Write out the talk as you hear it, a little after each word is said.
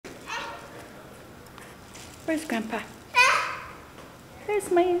Where's Grandpa?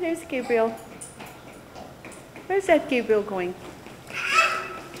 There's Gabriel. Where's that Gabriel going?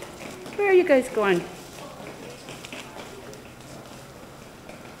 Where are you guys going?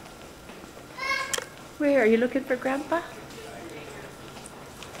 Where? Are you looking for Grandpa?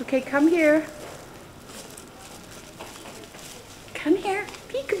 Okay, come here. Come here.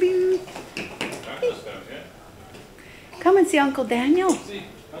 Peekaboo. Come and see Uncle Daniel.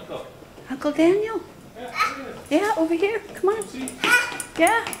 Uncle Daniel. Yeah, over here. Come on.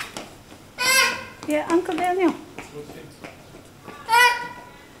 Yeah. Yeah, Uncle Daniel.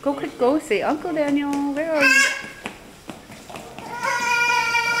 Go quick, go say, Uncle Daniel, where are you?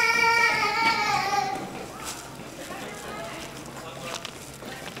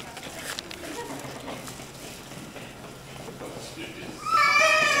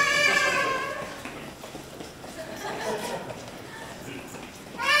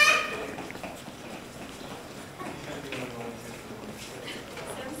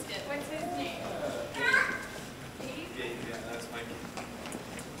 What's his name? Yeah, that's Mikey.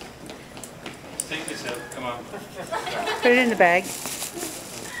 Take this out, come on. Put it in the bag.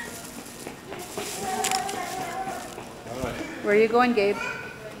 Where are you going, Gabe?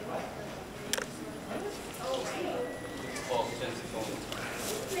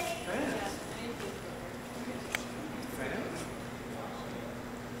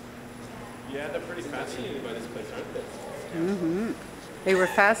 Yeah, they're pretty fascinated by this place, aren't they? Mm-hmm. They were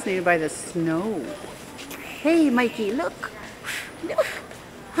fascinated by the snow. Hey, Mikey, look. Look.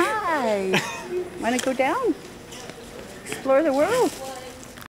 Hi. Want to go down? Explore the world.